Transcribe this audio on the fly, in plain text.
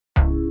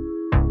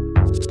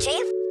If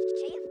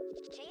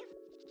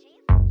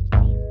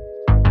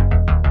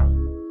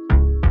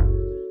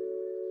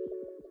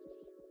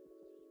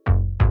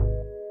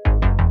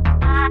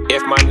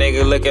my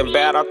nigga looking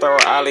bad, I'll throw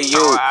an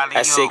alley-oop.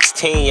 At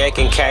 16,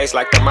 yanking cash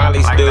like the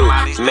Mollies do.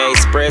 Made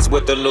spreads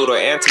with the noodle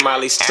and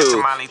tamales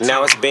too.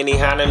 Now it's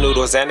Benihana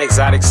noodles and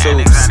exotic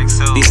soups.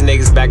 These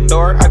niggas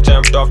backdoor, I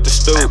jumped off the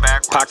stoop.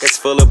 Pockets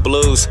full of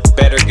blues,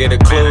 better get a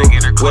clue.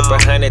 Whip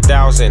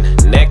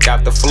 100,000, neck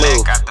got the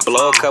flu.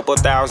 Blow a couple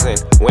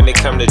thousand when it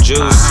come to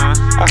juice.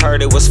 I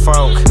heard it was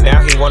funk, now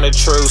he want a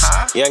truce.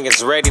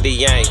 Youngins ready to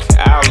yank,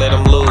 I'll let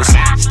him loose.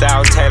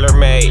 Style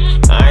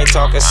tailor-made, I ain't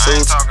talking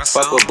suits.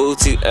 Fuck with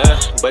booty,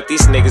 but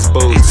these niggas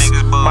boots.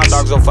 My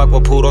dogs don't fuck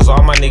with poodles,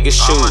 all my niggas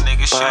shoot.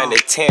 Behind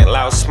the tent,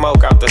 loud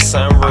smoke out the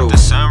sunroof.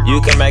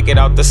 You can make it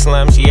out the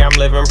slums, yeah, I'm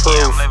living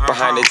proof.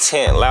 Behind the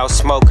tent, loud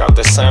smoke out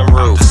the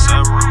sunroof.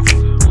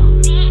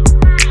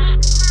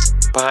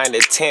 Behind the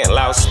tent,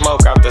 loud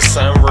smoke out the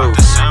sunroof.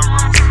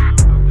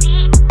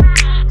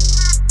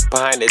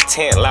 Behind the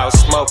tent, loud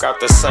smoke out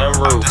the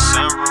sunroof.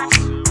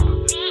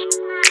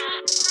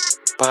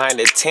 Behind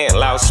the tent,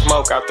 loud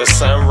smoke out the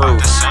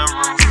sunroof.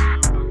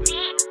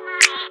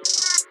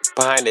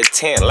 Behind the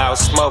tent, loud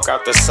smoke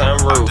out the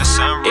sunroof.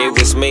 It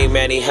was me,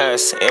 Manny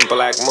Huss, and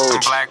Black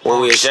Mooch.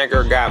 When we was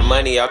younger, got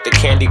money out the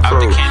Candy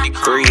Crew.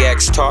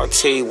 3X Talk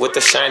T with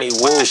the shiny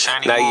whoop.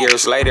 Now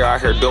years later,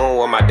 out here doing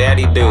what my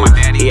daddy do.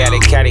 He had a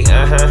caddy,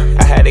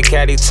 I had a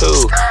caddy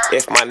too.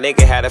 If my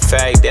nigga had a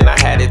fag, then I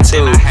had it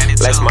too.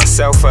 Lace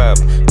myself up,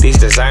 these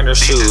designer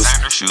shoes.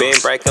 Been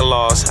breaking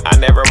laws, I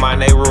never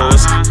mind they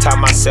rules. Taught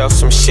myself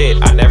some shit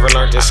I never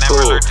learned in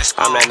school.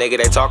 I'm that nigga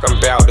they talking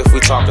about if we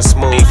talking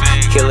smooth.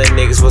 Killing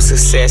niggas with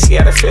success,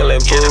 yeah, the feeling,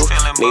 boo.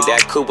 Need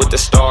that coupe with the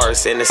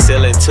stars in the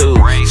ceiling too.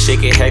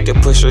 Shit get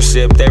hectic, push her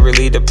sip, they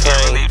relieve the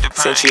pain.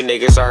 Since you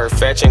niggas are here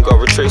fetching, go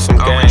retrieve some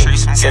game.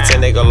 Since a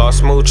nigga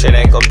lost mooch, it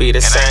ain't gon' be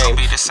the same.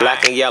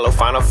 Black and yellow,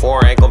 Final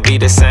Four ain't gon' be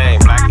the same.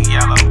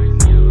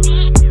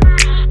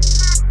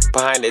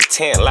 Behind the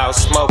tent, loud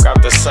smoke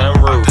out the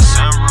sunroof.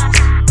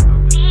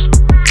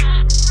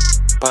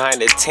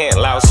 Behind the tent,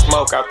 loud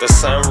smoke out the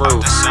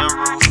sunroof.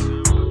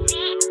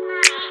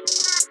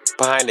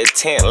 Behind the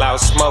tent, loud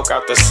smoke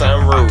out the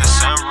sunroof.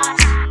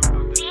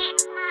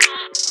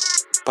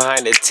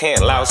 Behind the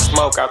tent, loud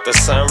smoke out the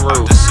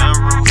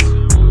sunroof.